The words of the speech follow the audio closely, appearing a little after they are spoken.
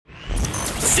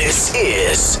This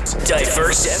is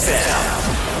Diverse FM.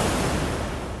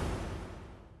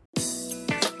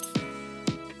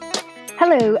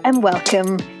 Hello and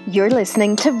welcome. You're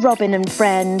listening to Robin and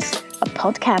Friends, a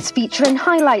podcast featuring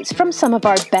highlights from some of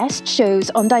our best shows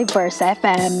on Diverse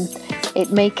FM.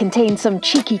 It may contain some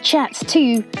cheeky chats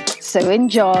too, so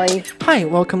enjoy. Hi,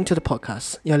 welcome to the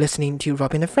podcast. You're listening to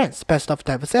Robin and Friends, best of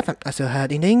Diverse FM, as you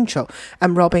heard in the intro.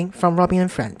 I'm Robin from Robin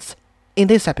and Friends. In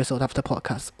this episode of the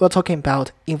podcast, we're talking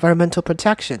about environmental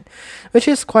protection, which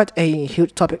is quite a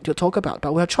huge topic to talk about,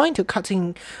 but we're trying to cut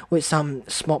in with some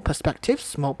small perspectives,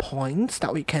 small points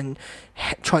that we can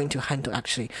trying to handle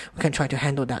actually. We can try to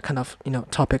handle that kind of,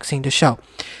 topics in the show.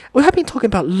 We have been talking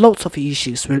about lots of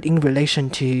issues in relation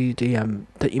to the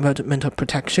environmental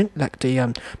protection, like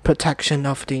the protection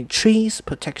of the trees,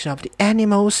 protection of the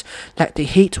animals, like the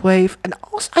heat wave, and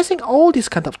also, I think all these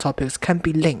kind of topics can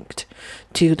be linked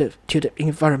to the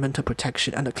environmental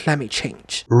protection and the climate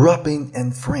change. Robin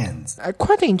and Friends. I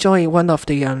quite enjoy one of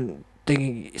the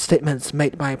statements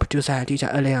made by producer Adija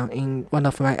earlier on in one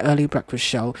of my early breakfast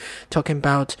show, talking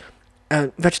about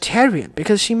vegetarian,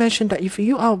 because she mentioned that if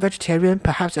you are a vegetarian,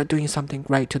 perhaps you're doing something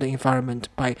great to the environment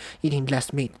by eating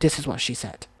less meat. This is what she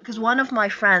said. Because one of my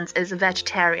friends is a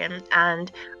vegetarian,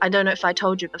 and I don't know if I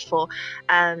told you before,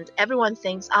 and everyone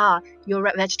thinks, you're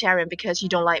a vegetarian because you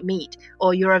don't like meat,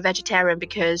 or you're a vegetarian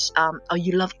because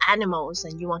you love animals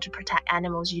and you want to protect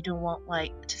animals, you don't want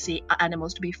to see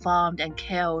animals to be farmed and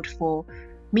killed for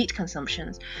meat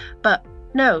consumptions. But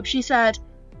no, she said,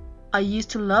 I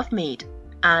used to love meat,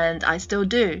 and I still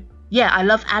do. Yeah, I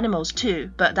love animals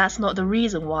too, but that's not the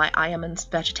reason why I am a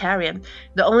vegetarian.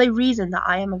 The only reason that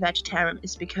I am a vegetarian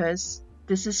is because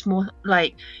this is more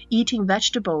like eating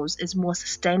vegetables is more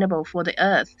sustainable for the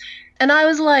earth. And I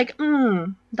was like,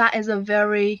 that is a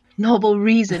very noble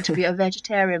reason to be a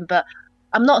vegetarian, but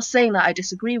I'm not saying that I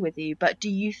disagree with you, but do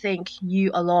you think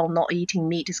you alone not eating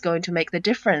meat is going to make the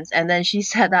difference? And then she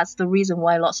said that's the reason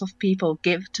why lots of people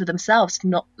give to themselves to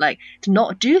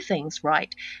not do things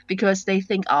right, because they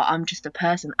think, I'm just a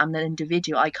person, I'm an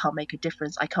individual, I can't make a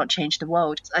difference, I can't change the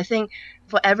world. I think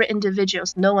for every individual,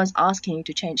 no one's asking you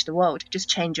to change the world, just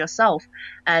change yourself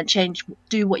and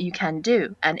do what you can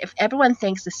do. And if everyone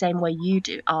thinks the same way you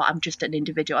do, I'm just an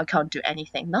individual, I can't do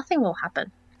anything, nothing will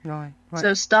happen. Right.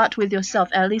 So start with yourself.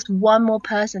 At least one more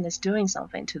person is doing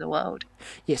something to the world.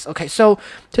 Yes, okay. So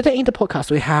today in the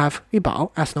podcast, we have Yubao,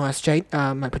 as known as Jade,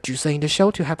 my producer in the show,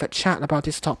 to have a chat about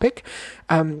this topic.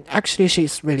 Actually,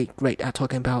 she's really great at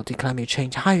talking about the climate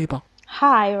change. Hi, Yubao.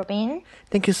 Hi, Robin.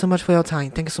 Thank you so much for your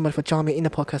time. Thank you so much for joining me in the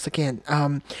podcast again.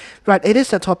 Right, it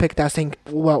is a topic that I think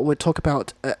we talk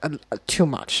about too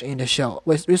much in the show.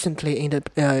 Recently in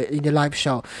the live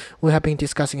show, we have been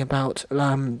discussing about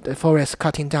the forest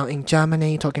cutting down in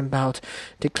Germany, talking about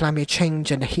the climate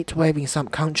change and the heat wave in some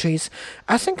countries.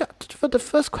 I think for the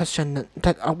first question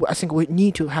that I think we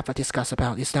need to have a discuss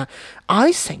about is that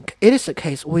I think it is the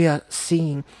case we are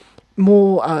seeing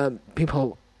more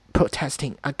people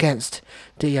protesting against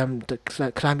the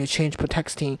climate change,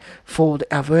 protesting for the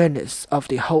awareness of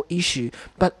the whole issue.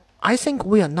 But I think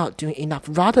we are not doing enough.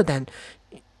 Rather than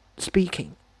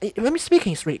speaking,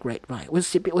 speaking is really great, right? We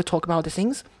talk about the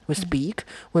things, we speak,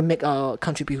 we make a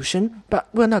contribution, but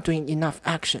we're not doing enough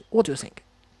action. What do you think?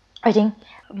 I think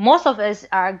most of us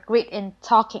are great in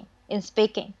talking, in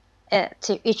speaking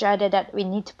to each other that we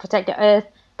need to protect the earth,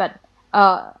 but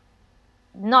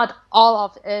not all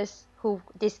of us who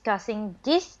discussing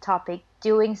this topic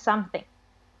doing something.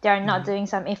 They are not doing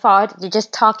some effort, they're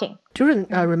just talking. Do you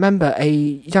remember a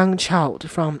young child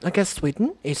from, I guess,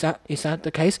 Sweden? Is that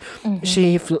the case?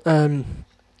 Mm-hmm.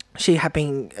 She had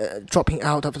been dropping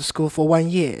out of the school for 1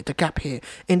 year, the gap year.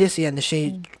 In this year, and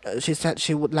she said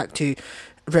she would like to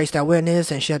raise the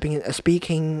awareness, and she had been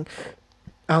speaking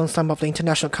on some of the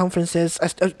international conferences.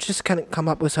 I just can't come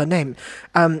up with her name.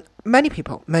 Many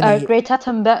people. Greta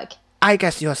Thunberg. I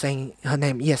guess you're saying her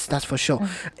name. Yes, that's for sure.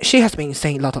 She has been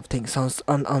saying a lot of things on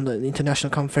the international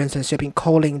conferences. She's been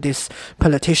calling these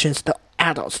politicians, the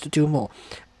adults, to do more.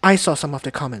 I saw some of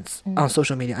the comments on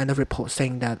social media and the report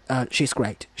saying that she's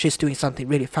great. She's doing something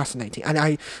really fascinating. And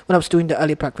when I was doing the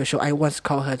early breakfast show, I once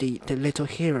called her the little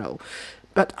hero.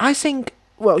 But I think,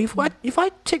 well, if I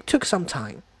took some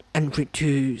time and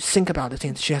to think about the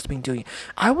things she has been doing,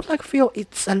 I would feel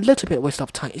it's a little bit waste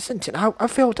of time, isn't it? I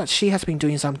feel that she has been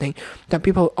doing something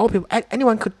that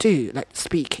anyone could do, like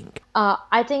speaking.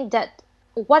 I think that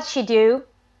what she do,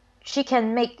 she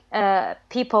can make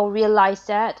people realize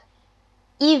that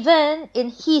even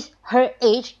in her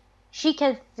age, she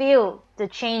can feel the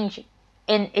change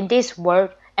in this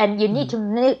world, and you need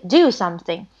to do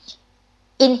something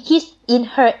in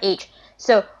her age.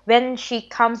 So when she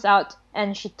comes out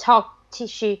and she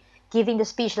giving the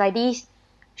speech like this,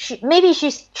 she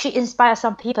inspires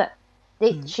some people.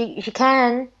 She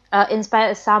can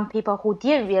inspire some people who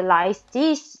didn't realize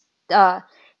these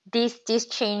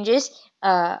changes,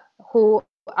 who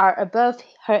are above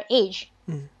her age.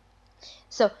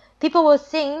 So people will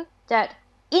think that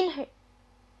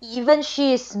even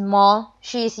she is small,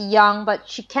 she is young, but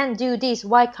she can do this.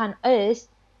 Why can't us?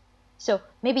 So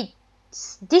maybe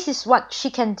this is what she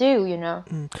can do,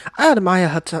 I admire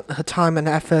her time and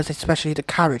efforts, especially the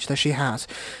courage that she has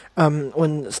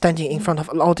when standing in front of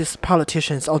all these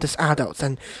politicians, all these adults,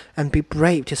 and be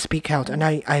brave to speak out. And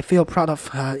I feel proud of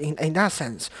her in that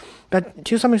sense. But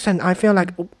to some extent, I feel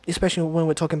like, especially when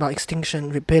we're talking about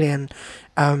Extinction Rebellion,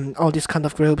 all these kind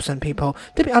of groups and people,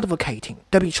 they'll be advocating,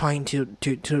 they'll be trying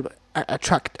to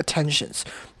attract attentions.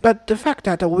 But the fact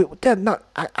that they're not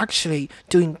actually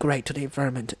doing great to the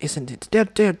environment, isn't it?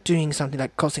 They're doing something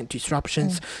like causing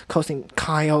disruptions, causing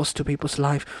chaos to people's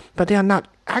life, but they are not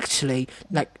actually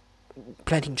like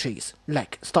planting trees,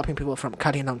 like stopping people from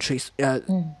cutting down trees.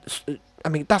 I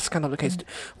mean, that's kind of the case.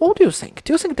 What do you think?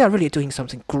 Do you think they're really doing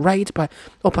something great,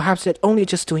 or perhaps they're only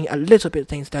just doing a little bit of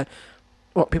things that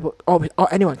people or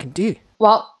anyone can do?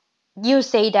 Well, you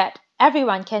say that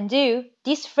everyone can do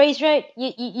this phrase, right?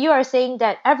 You are saying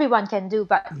that everyone can do,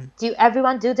 but do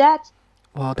everyone do that?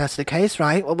 Well, that's the case,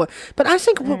 right? But I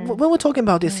think when we're talking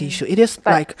about this issue, it is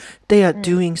like they are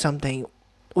doing something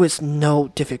with no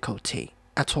difficulty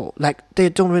at all. Like they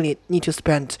don't really need to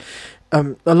spend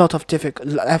a lot of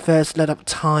efforts, a lot of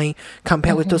time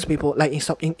compared with those people. Like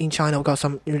in China, we got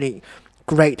some really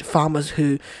great farmers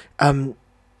who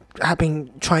have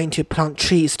been trying to plant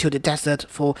trees to the desert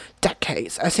for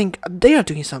decades. I think they are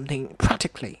doing something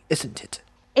practically, isn't it?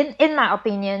 In my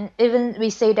opinion, even we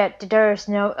say that there is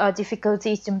no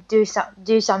difficulties to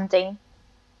do something.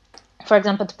 For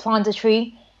example, to plant a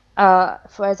tree.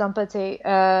 For example,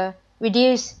 to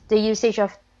reduce the usage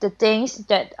of the things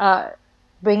that are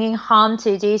bringing harm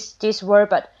to this world,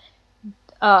 but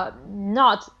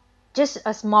not just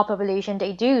a small population.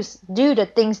 They do the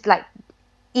things like,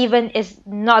 even it's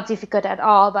not difficult at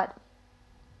all, but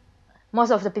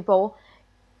most of the people,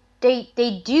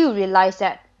 they do realize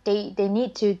that they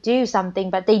need to do something,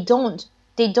 but they don't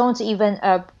even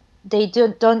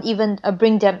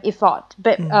bring them effort,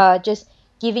 but just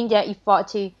giving their effort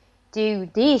to do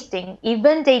these things,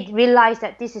 even they realize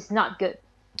that this is not good.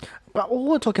 But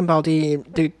we're talking about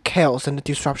the chaos and the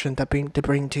disruption that they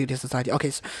bring to the society. Okay,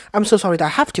 so I'm so sorry that I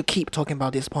have to keep talking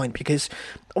about this point, because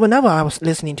whenever I was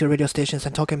listening to radio stations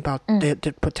and talking about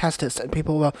the protesters, and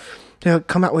people will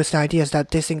come up with the ideas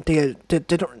that they think they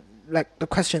don't like. The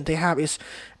question they have is,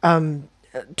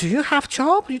 do you have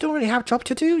job? You don't really have job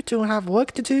to do. You don't have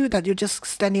work to do. That you're just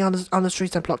standing on the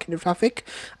streets and blocking the traffic.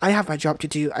 I have my job to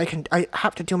do. I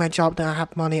have to do my job. Then I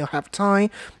have money or have time.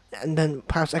 And then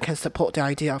perhaps I can support the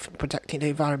idea of protecting the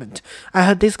environment. I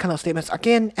heard these kind of statements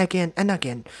again and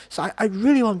again. So I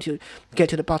really want to get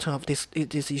to the bottom of this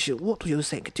issue. What do you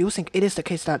think? Do you think it is the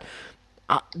case that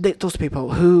those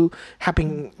people who have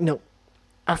been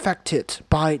affected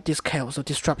by this chaos or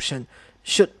disruption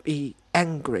should be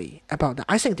angry about that?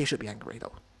 I think they should be angry,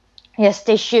 though. Yes,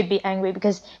 they should be angry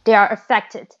because they are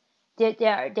affected. They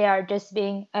are just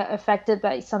being affected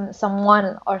by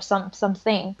someone or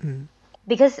something.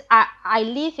 Because I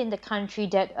live in the country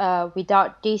that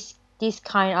without this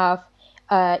kind of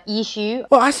issue.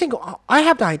 Well, I think I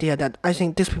have the idea that I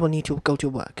think these people need to go to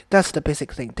work. That's the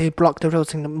basic thing. They block the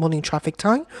roads in the morning traffic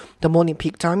time, the morning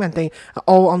peak time, and they are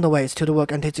all on the way to the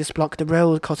work, and they just block the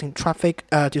road, causing traffic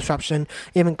disruption,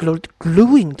 even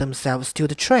gluing themselves to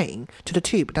the train, to the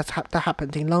tube. That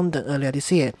happened in London earlier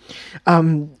this year.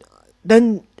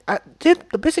 Then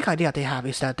the basic idea they have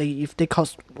is that if they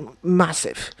cause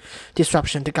massive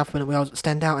disruption, the government will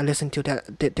stand down and listen to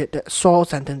the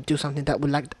source and then do something that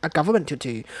would like a government to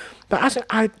do. But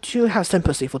I do have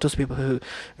sympathy for those people who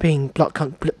being blocked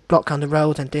on the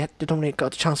road, and they don't really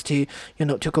got a chance to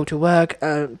to go to work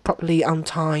properly on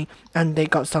time, and they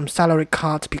got some salary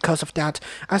cut because of that.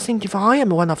 I think if I am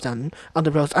one of them on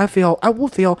the roads, I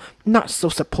would feel not so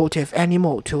supportive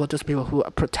anymore toward those people who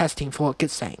are protesting for a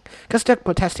good thing, because they're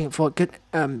protesting for a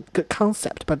good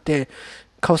concept, but they're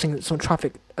causing some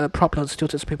traffic problems to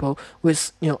those people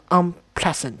with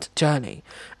unpleasant journey.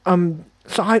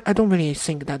 So I don't really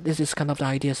think that this is kind of the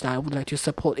ideas that I would like to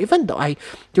support, even though I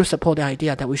do support the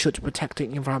idea that we should protect the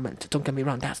environment. Don't get me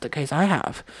wrong, that's the case I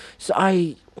have. So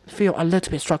I feel a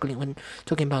little bit struggling when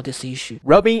talking about this issue.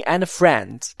 Robin and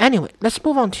Friends. Anyway, let's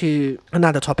move on to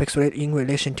another topic in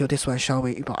relation to this one, shall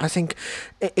we? But I think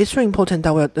it's very important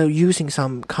that we're using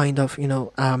some kind of,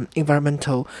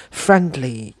 environmental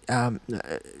friendly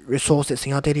resources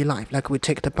in our daily life. Like we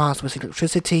take the bath with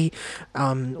electricity,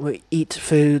 we eat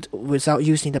food without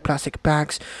using the plastic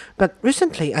bags. But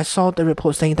recently, I saw the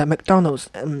report saying that McDonald's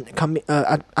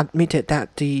admitted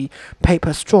that the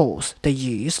paper straws they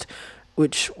used,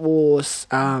 which was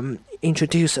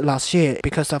introduced last year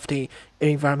because of the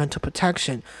environmental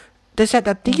protection, they said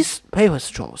that these paper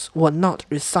straws were not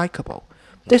recyclable.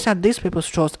 They said these paper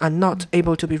straws are not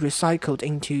able to be recycled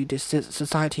into the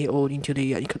society or into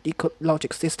the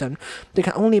ecological system. They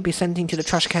can only be sent into the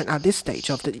trash can at this stage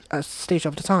of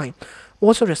the time.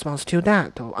 What's your response to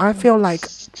that, though? I feel like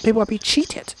people are being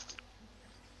cheated.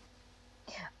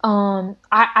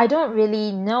 I don't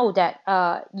really know that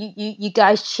you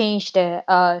guys changed the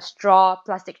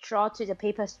plastic straw to the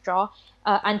paper straw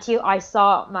until I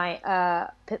saw my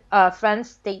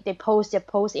friends they post a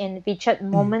post in WeChat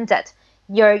moment that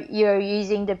you're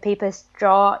using the paper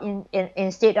straw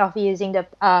instead of using the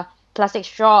plastic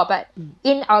straw, but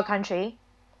in our country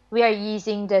we are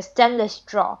using the stainless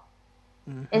straw.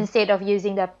 Instead of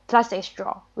using the plastic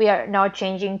straw, we are now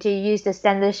changing to use the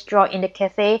stainless straw in the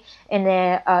cafe, and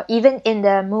even in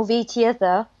the movie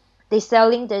theater, they're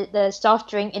selling the soft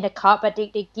drink in the cup, but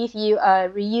they give you a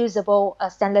reusable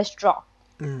stainless straw,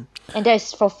 and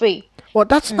that's for free. Well,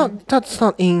 that's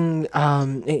not in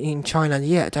China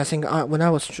yet. I think when I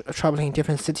was traveling in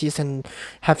different cities and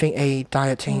having a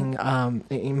dieting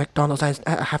in McDonald's, I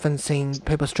haven't seen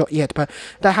paper straw yet. But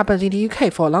that happened in the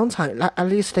UK for a long time. At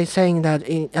least they're saying that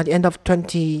at the end of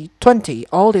 2020,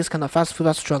 all these kind of fast food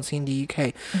restaurants in the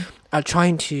UK are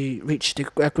trying to reach the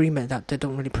agreement that they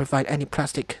don't really provide any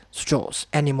plastic straws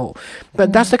anymore.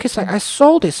 But that's the case. Like, I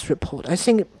saw this report. I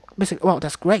think basically, well,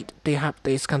 that's great. They have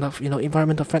this kind of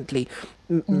environmental friendly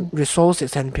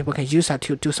resources, and people can use that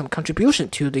to do some contribution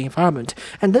to the environment.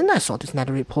 And then I saw this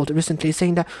another report recently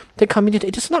saying that the community,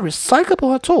 it is not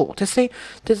recyclable at all. They said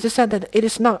that it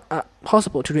is not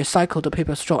possible to recycle the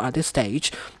paper straw at this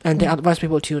stage, and they advise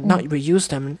people to not reuse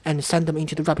them and send them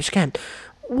into the rubbish can.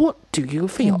 What do you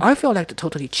feel? I feel like the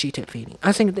totally cheated feeling.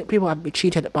 I think that people are being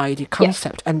cheated by the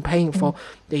concept and paying for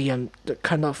the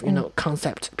kind of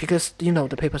concept, because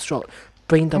the paper straw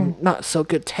bring them not so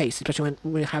good taste, especially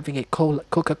when we're having a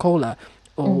Coca-Cola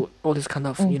or all this kind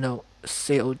of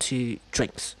CO2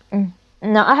 drinks.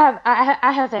 Now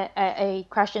I have a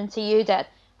question to you, that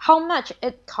how much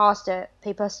it costs the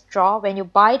paper straw when you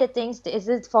buy the things? Is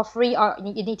it for free, or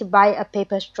you need to buy a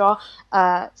paper straw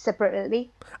separately?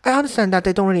 I understand that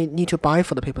they don't really need to buy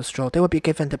for the paper straw. They will be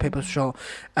given the paper straw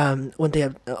when they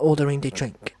are ordering the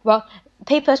drink. Well,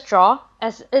 paper straw,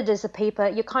 as it is a paper,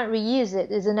 you can't reuse it,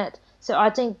 isn't it? So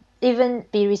I think even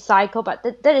be recycled, but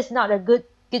that is not a good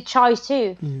choice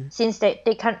too. Since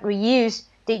they can't reuse,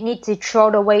 they need to throw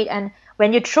it away, and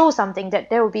when you throw something, that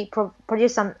there will be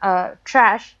produce some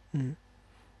trash.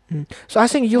 So I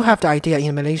think you have the idea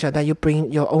in Malaysia that you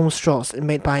bring your own straws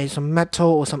made by some metal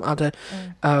or some other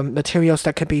materials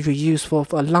that can be reused for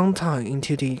a long time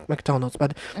into the McDonald's.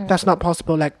 But that's not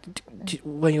possible. Like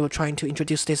when you were trying to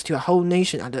introduce this to a whole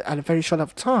nation at a very short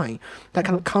of time, that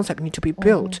kind of concept need to be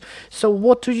built. So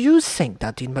what do you think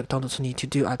that the McDonald's need to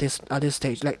do at this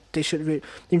stage? Like they should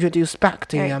introduce back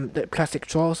the plastic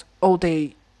straws, or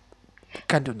they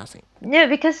can do nothing? No,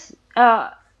 because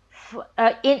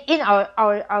in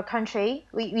our country,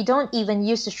 we don't even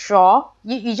use the straw.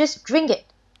 You just drink it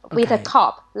with a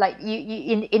cup. Like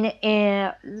you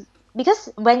in because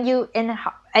when you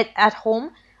at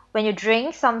home, when you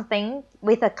drink something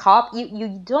with a cup,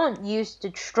 you don't use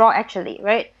the straw actually,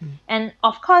 right? And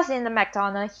of course, in the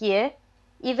McDonald's here,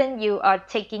 even you are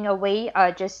taking away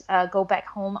just go back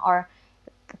home or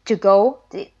to go,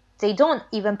 they don't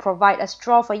even provide a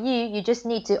straw for you. You just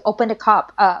need to open the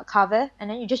cup cover, and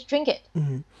then you just drink it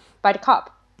by the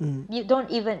cup. You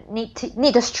don't even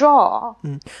need a straw.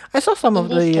 I saw some of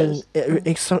the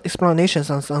explanations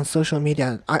on social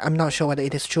media. I'm not sure whether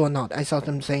it is true or not. I saw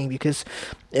them saying because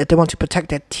they want to protect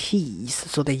their teeth,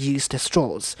 so they use the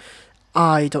straws.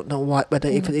 I don't know whether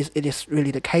if it is really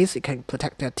the case, it can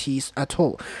protect their teeth at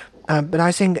all. But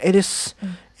I think it is.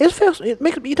 It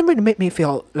really made me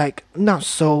feel like not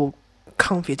so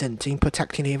confident in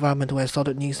protecting the environment when I saw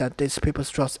the news that these paper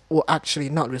straws were actually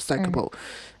not recyclable.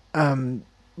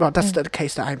 Well, that's the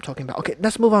case that I'm talking about. Okay,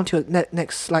 let's move on to a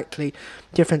next slightly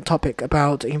different topic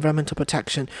about environmental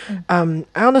protection. I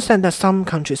understand that some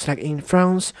countries, like in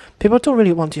France, people don't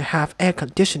really want to have air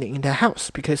conditioning in their house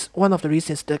because one of the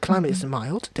reasons the climate is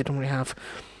mild. They don't really have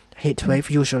heat wave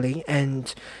usually,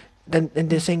 and then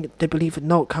they think they believe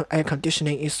no air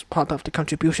conditioning is part of the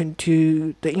contribution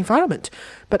to the environment.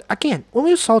 But again, when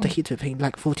we saw the heat wave in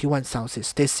like 41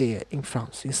 Celsius this year in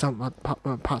France, in some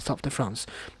parts of the France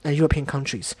and European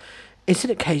countries, is it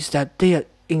the case that they are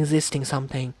insisting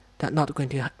something that not going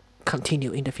to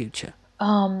continue in the future?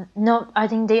 No, I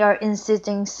think they are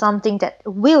insisting something that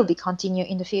will be continued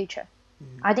in the future.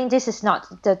 I think this is not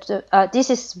this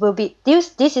is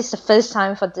the first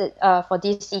time for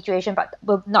this situation, but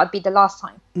will not be the last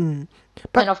time.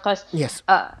 But And of course, yes,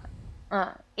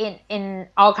 in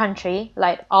our country,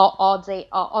 like all day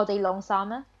long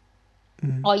summer,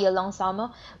 all year long summer,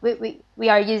 we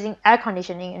are using air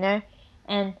conditioning,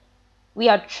 and we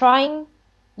are trying.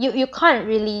 You can't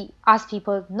really ask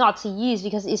people not to use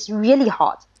because it's really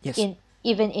hot. Yes.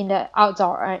 Even in the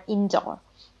outdoor or indoor.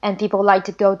 And people like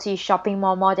to go to shopping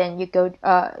mall more than you go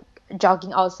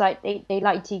jogging outside. They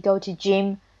like to go to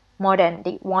gym more than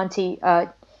they want to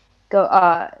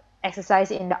go exercise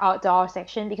in the outdoor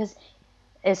section because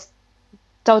it's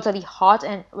totally hot,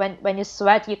 and when you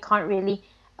sweat you can't really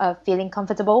feeling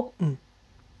comfortable.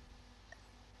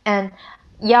 And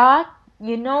yeah,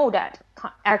 you know that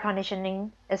air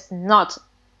conditioning is not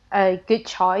a good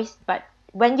choice, but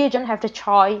when you don't have the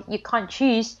choice, you can't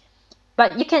choose.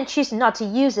 But you can choose not to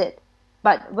use it.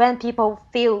 But when people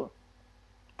feel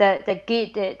the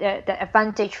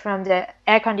advantage from the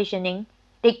air conditioning,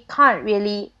 they can't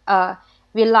really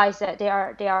realize that they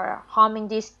are harming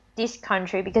this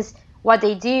country, because what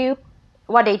they do,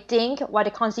 what they think, what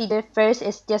they consider first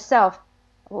is themselves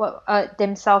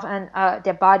and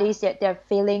their bodies, their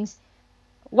feelings.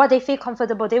 What they feel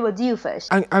comfortable, they will do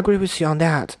first. I agree with you on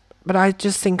that. But I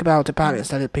just think about the balance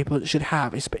that people should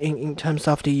have in terms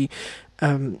of the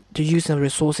use of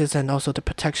resources and also the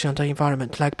protection of the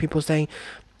environment. Like people saying,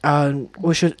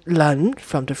 we should learn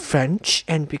from the French,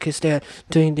 and because they're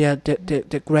doing their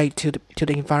great to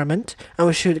the environment, and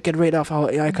we should get rid of our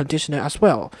air conditioner as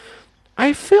well.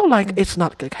 I feel like it's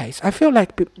not the case. I feel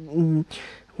like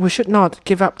we should not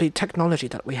give up the technology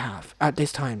that we have at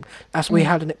this time, as we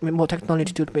have more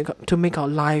technology to make our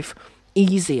life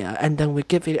easier, and then we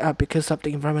give it up because of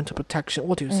the environmental protection.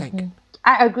 What do you think?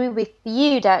 I agree with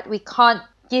you that we can't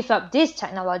give up this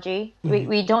technology.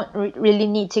 We don't really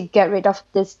need to get rid of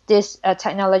this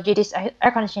technology, this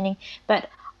air conditioning, but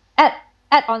add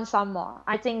on some more.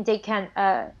 I think they can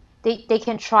they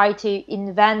can try to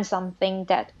invent something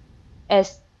that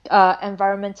is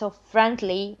environmental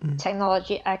friendly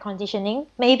technology, air conditioning,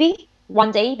 maybe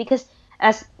one day, because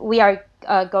as we are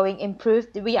going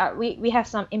improved, we have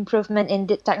some improvement in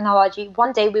the technology.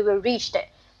 One day we will reach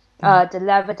the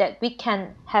level that we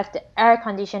can have the air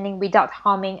conditioning without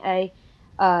harming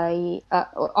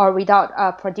or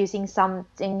without producing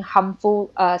something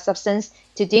harmful substance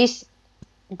to this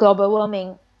global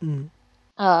warming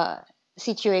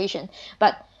situation.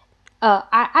 But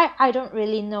I don't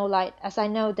really know, like, as I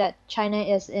know that China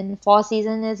is in fall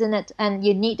season, isn't it? And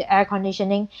you need the air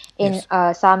conditioning in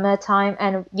summertime,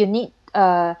 and you need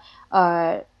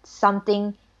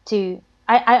something to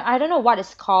I don't know what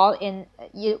it's called in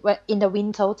the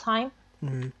winter time.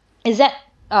 Is that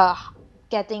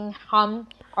getting harm,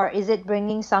 or is it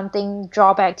bringing something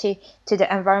drawback to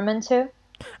the environment too?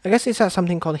 I guess it's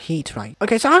something called heat, right?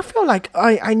 Okay, so I feel like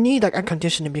I need like air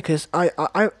conditioning because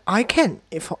I can,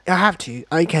 if I have to,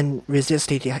 I can resist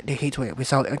the heat wave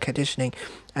without air conditioning,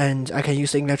 and I can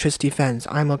use electricity fans.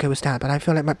 I'm okay with that. But I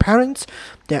feel like my parents,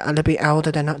 they're a little bit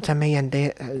older than me, and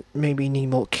they maybe need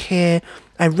more care.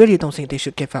 I really don't think they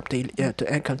should give up the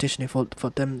air conditioning for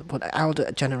the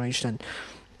elder generation.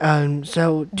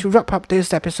 So to wrap up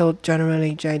this episode,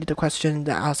 generally, Jade, the question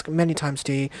that I ask many times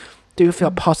to you: do you feel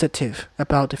positive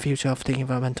about the future of the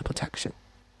environmental protection?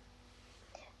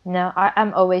 No,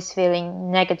 I'm always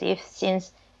feeling negative,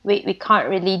 since we can't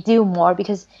really do more,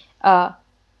 because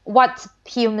what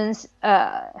humans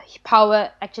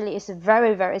power actually is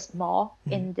very, very small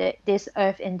in this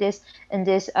earth, in this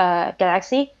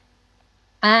galaxy.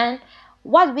 And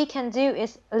what we can do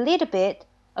is a little bit,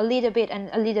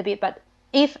 but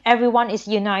if everyone is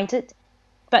united.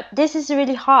 But this is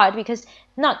really hard because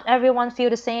not everyone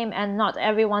feel the same, and not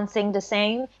everyone think the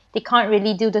same. They can't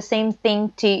really do the same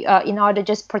thing to in order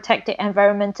just protect the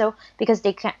environmental, because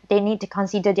they need to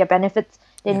consider their benefits.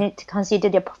 They need to consider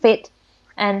their profit,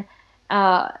 and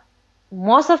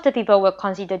most of the people will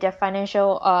consider their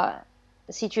financial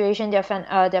situation, their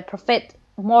profit,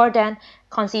 more than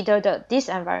consider this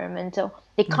environmental.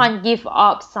 They can't give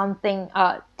up something.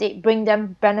 They bring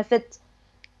them benefits.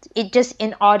 It just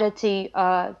in order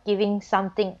to giving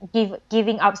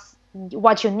up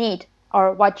what you need,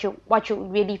 or what you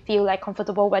really feel like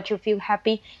comfortable, what you feel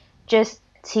happy. just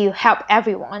to help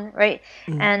everyone, right?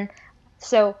 And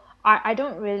so I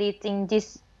don't really think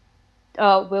this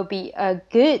will be a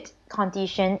good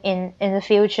condition in the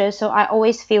future. So I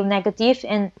always feel negative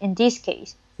in this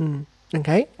case.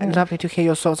 Okay, lovely to hear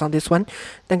your thoughts on this one.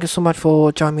 Thank you so much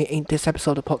for joining me in this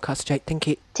episode of podcast, Jade. Thank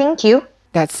you. Thank you.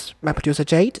 That's my producer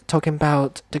Jade talking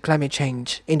about the climate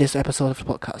change in this episode of the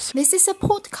podcast. This is a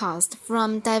podcast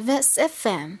from Diverse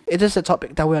FM. It is a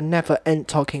topic that we'll never end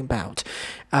talking about.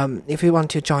 If you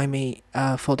want to join me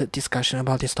for the discussion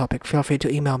about this topic, feel free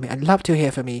to email me. I'd love to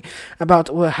hear from you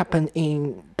about what happened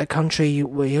in the country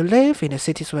where you live, in the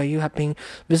cities where you have been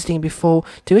visiting before.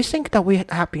 Do you think that we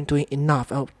have been doing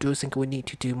enough, or do you think we need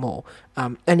to do more?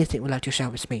 Anything you'd like to share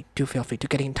with me, do feel free to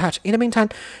get in touch. In the meantime,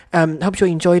 hope you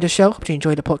enjoy the show, hope you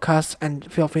enjoy the podcast,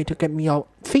 and feel free to give me your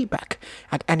feedback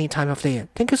at any time of the year.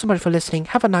 Thank you so much for listening.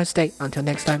 Have a nice day. Until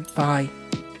next time, bye.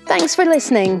 Thanks for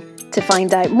listening. To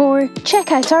find out more,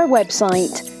 check out our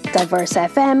website,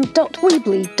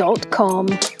 diversefm.weebly.com,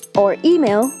 or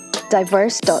email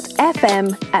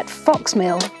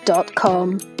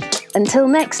diverse.fm@foxmail.com. Until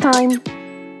next time.